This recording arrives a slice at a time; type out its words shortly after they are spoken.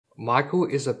Michael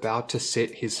is about to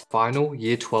sit his final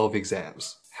Year 12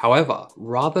 exams. However,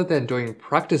 rather than doing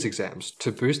practice exams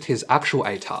to boost his actual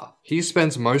ATAR, he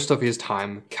spends most of his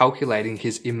time calculating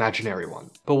his imaginary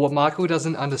one. But what Michael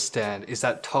doesn't understand is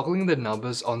that toggling the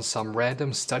numbers on some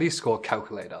random study score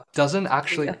calculator doesn't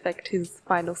actually affect his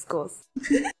final scores.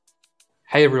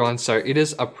 Hey everyone, so it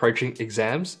is approaching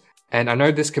exams, and I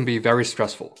know this can be very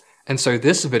stressful. And so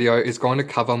this video is going to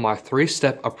cover my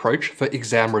 3-step approach for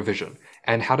exam revision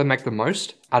and how to make the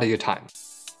most out of your time.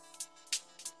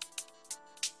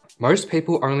 Most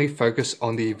people only focus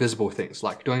on the visible things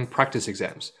like doing practice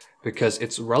exams because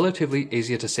it's relatively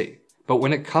easier to see. But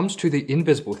when it comes to the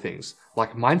invisible things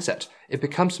like mindset, it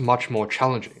becomes much more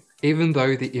challenging, even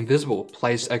though the invisible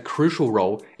plays a crucial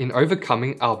role in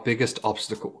overcoming our biggest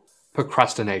obstacle,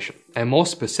 procrastination. And more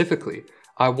specifically,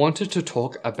 I wanted to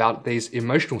talk about these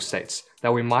emotional states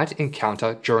that we might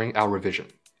encounter during our revision.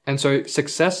 And so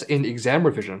success in exam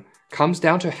revision comes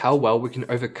down to how well we can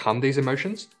overcome these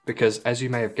emotions, because as you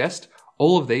may have guessed,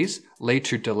 all of these lead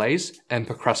to delays and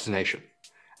procrastination.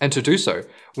 And to do so,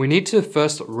 we need to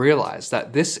first realize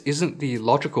that this isn't the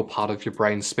logical part of your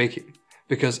brain speaking,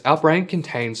 because our brain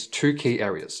contains 2 key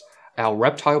areas, our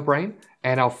reptile brain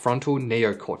and our frontal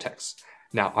neocortex.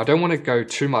 Now, I don't want to go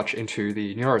too much into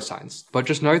the neuroscience, but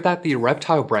just know that the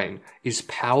reptile brain is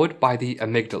powered by the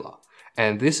amygdala.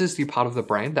 And this is the part of the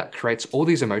brain that creates all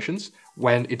these emotions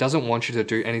when it doesn't want you to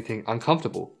do anything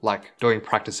uncomfortable, like doing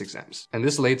practice exams. And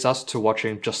this leads us to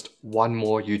watching just one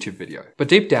more YouTube video. But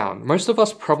deep down, most of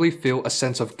us probably feel a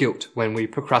sense of guilt when we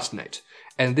procrastinate.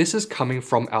 And this is coming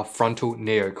from our frontal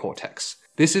neocortex.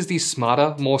 This is the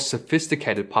smarter, more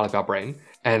sophisticated part of our brain,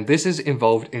 and this is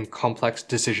involved in complex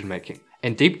decision making.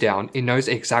 And deep down, it knows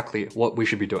exactly what we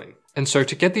should be doing. And so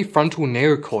to get the frontal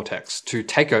neocortex to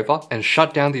take over and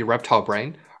shut down the reptile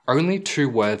brain, only 2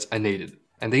 words are needed.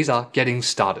 And these are getting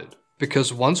started.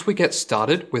 Because once we get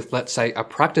started with, let's say, a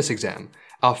practice exam,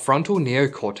 our frontal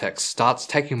neocortex starts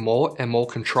taking more and more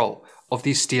control of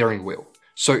the steering wheel.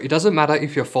 So it doesn't matter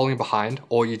if you're falling behind,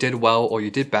 or you did well, or you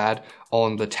did bad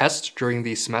on the test during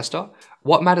the semester.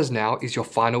 What matters now is your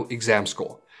final exam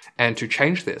score. And to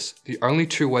change this, the only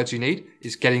 2 words you need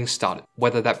is getting started,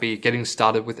 whether that be getting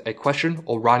started with a question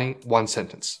or writing 1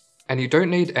 sentence. And you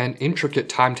don't need an intricate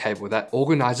timetable that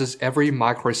organizes every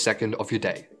microsecond of your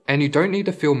day. And you don't need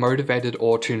to feel motivated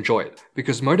or to enjoy it,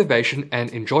 because motivation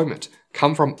and enjoyment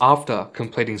come from after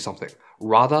completing something,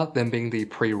 rather than being the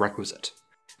prerequisite.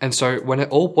 And so when it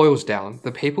all boils down,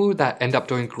 the people that end up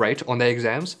doing great on their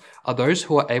exams are those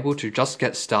who are able to just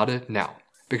get started now,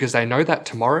 because they know that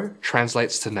tomorrow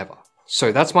translates to never.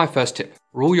 So that's my first tip.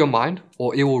 Rule your mind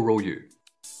or it will rule you.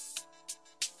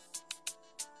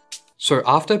 So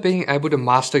after being able to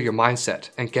master your mindset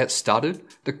and get started,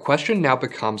 the question now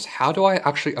becomes, how do I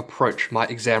actually approach my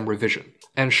exam revision?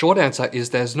 And short answer is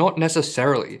there's not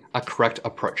necessarily a correct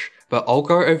approach, but I'll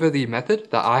go over the method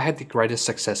that I had the greatest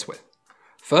success with.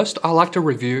 First, I like to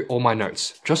review all my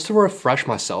notes, just to refresh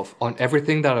myself on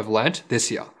everything that I've learned this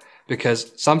year.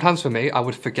 Because sometimes for me, I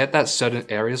would forget that certain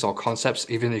areas or concepts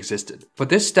even existed. But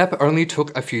this step only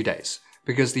took a few days,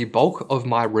 because the bulk of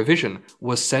my revision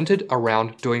was centered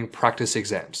around doing practice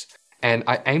exams. And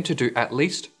I aim to do at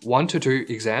least 1 to 2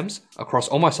 exams across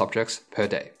all my subjects per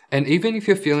day. And even if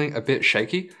you're feeling a bit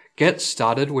shaky, get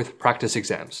started with practice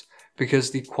exams,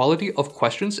 because the quality of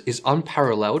questions is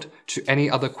unparalleled to any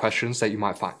other questions that you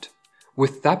might find.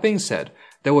 With that being said,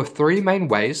 there were 3 main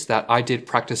ways that I did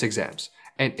practice exams,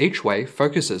 and each way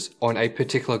focuses on a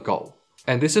particular goal.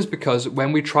 And this is because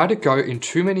when we try to go in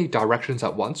too many directions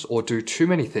at once or do too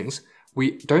many things,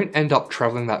 we don't end up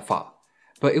traveling that far.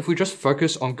 But if we just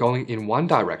focus on going in one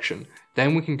direction,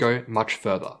 then we can go much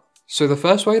further. So the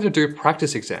first way to do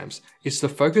practice exams is to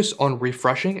focus on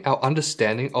refreshing our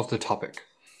understanding of the topic.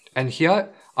 And here,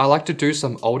 I like to do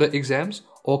some older exams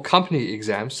or company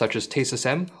exams such as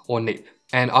TSSM or NEEP.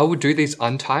 And I would do these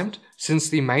untimed, since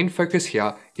the main focus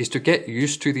here is to get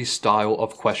used to the style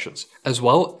of questions, as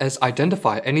well as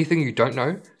identify anything you don't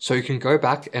know so you can go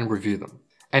back and review them.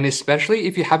 And especially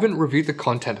if you haven't reviewed the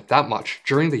content that much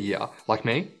during the year, like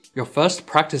me, your first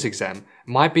practice exam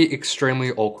might be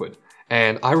extremely awkward.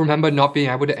 And I remember not being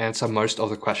able to answer most of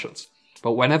the questions.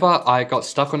 But whenever I got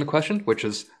stuck on a question, which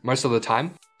is most of the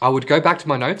time, I would go back to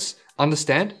my notes,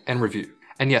 understand, and review.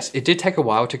 And yes, it did take a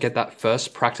while to get that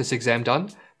first practice exam done,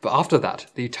 but after that,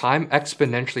 the time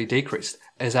exponentially decreased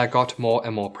as I got more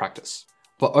and more practice.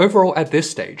 But overall at this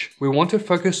stage, we want to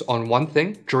focus on one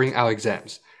thing during our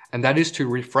exams, and that is to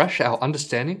refresh our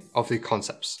understanding of the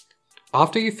concepts.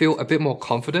 After you feel a bit more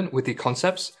confident with the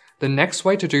concepts, the next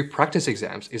way to do practice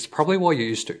exams is probably what you're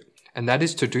used to, and that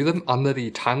is to do them under the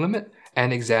time limit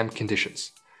and exam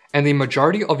conditions. And the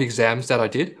majority of exams that I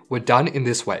did were done in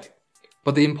this way.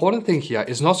 But the important thing here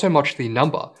is not so much the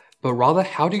number, but rather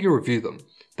how do you review them?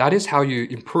 That is how you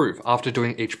improve after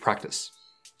doing each practice.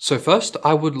 So first,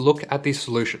 I would look at the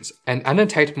solutions and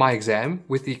annotate my exam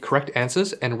with the correct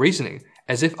answers and reasoning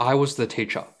as if I was the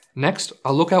teacher. Next,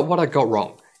 I'll look at what I got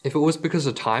wrong. If it was because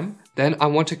of time, then I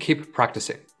want to keep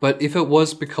practicing. But if it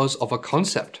was because of a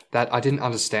concept that I didn't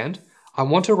understand, I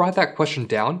want to write that question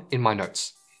down in my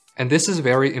notes. And this is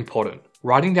very important,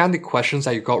 writing down the questions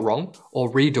that you got wrong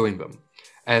or redoing them.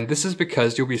 And this is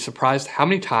because you'll be surprised how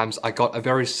many times I got a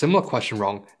very similar question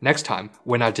wrong next time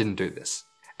when I didn't do this.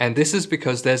 And this is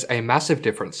because there's a massive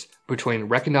difference between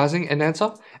recognizing an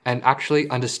answer and actually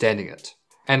understanding it.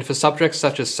 And for subjects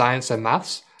such as science and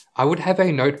maths, I would have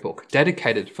a notebook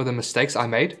dedicated for the mistakes I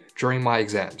made during my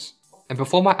exams. And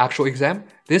before my actual exam,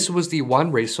 this was the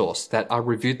one resource that I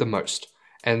reviewed the most,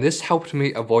 and this helped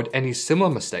me avoid any similar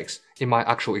mistakes in my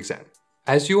actual exam.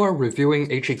 As you are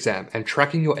reviewing each exam and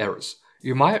tracking your errors,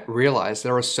 you might realize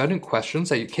there are certain questions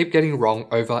that you keep getting wrong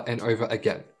over and over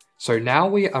again. So now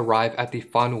we arrive at the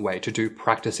final way to do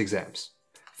practice exams.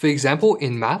 For example,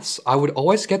 in maths, I would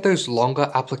always get those longer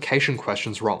application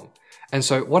questions wrong. And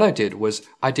so what I did was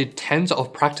I did tens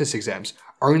of practice exams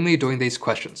only doing these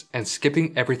questions and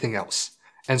skipping everything else.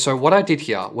 And so what I did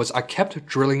here was I kept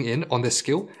drilling in on this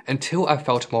skill until I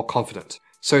felt more confident.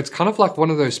 So it's kind of like one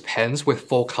of those pens with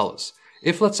 4 colors.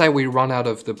 If let's say we run out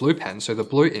of the blue pen, so the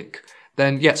blue ink,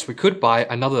 then yes, we could buy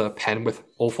another pen with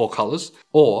all 4 colors,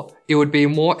 or it would be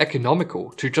more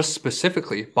economical to just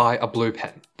specifically buy a blue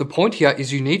pen. The point here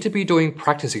is you need to be doing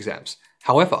practice exams.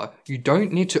 However, you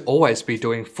don't need to always be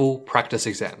doing full practice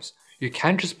exams. You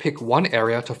can just pick one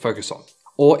area to focus on.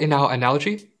 Or in our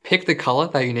analogy, pick the color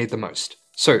that you need the most.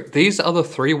 So these are the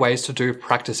 3 ways to do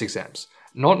practice exams.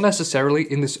 Not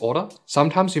necessarily in this order.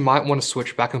 Sometimes you might want to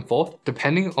switch back and forth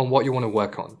depending on what you want to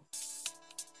work on.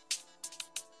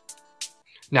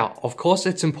 Now, of course,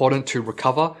 it's important to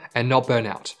recover and not burn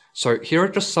out. So here are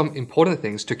just some important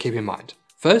things to keep in mind.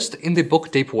 First, in the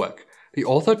book Deep Work, the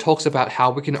author talks about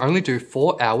how we can only do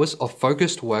 4 hours of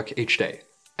focused work each day.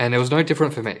 And it was no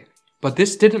different for me. But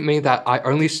this didn't mean that I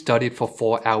only studied for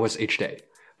 4 hours each day,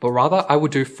 but rather I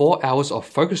would do 4 hours of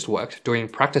focused work doing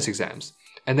practice exams,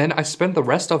 and then I spent the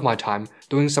rest of my time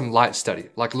doing some light study,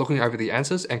 like looking over the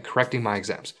answers and correcting my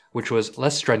exams, which was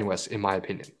less strenuous in my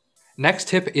opinion. Next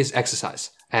tip is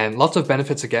exercise, and lots of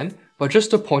benefits again, but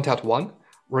just to point out one,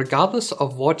 regardless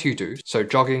of what you do, so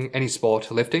jogging, any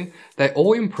sport, lifting, they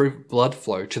all improve blood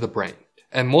flow to the brain.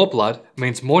 And more blood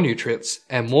means more nutrients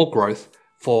and more growth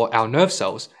for our nerve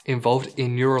cells involved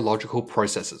in neurological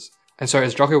processes. And so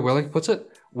as Jocko Willink puts it,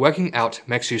 working out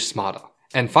makes you smarter.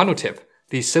 And final tip,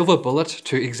 the silver bullet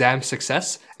to exam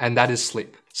success, and that is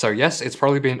sleep. So yes, it's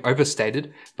probably been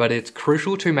overstated, but it's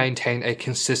crucial to maintain a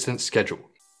consistent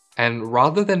schedule. And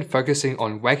rather than focusing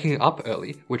on waking up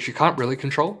early, which you can't really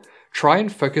control, try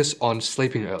and focus on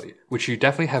sleeping early, which you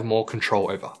definitely have more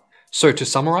control over. So to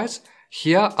summarize,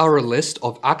 here are a list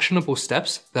of actionable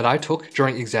steps that I took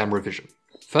during exam revision.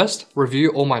 First, review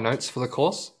all my notes for the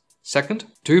course. Second,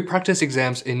 do practice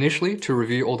exams initially to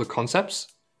review all the concepts.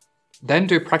 Then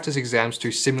do practice exams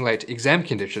to simulate exam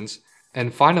conditions.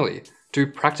 And finally, do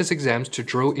practice exams to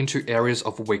drill into areas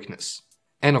of weakness.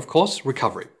 And of course,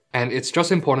 recovery. And it's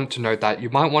just important to note that you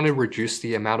might want to reduce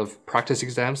the amount of practice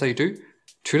exams that you do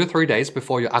 2 to 3 days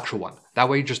before your actual one. That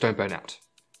way you just don't burn out.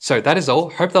 So that is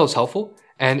all. Hope that was helpful.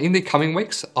 And in the coming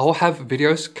weeks, I'll have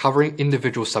videos covering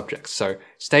individual subjects. So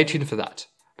stay tuned for that.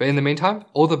 But in the meantime,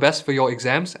 all the best for your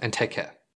exams and take care.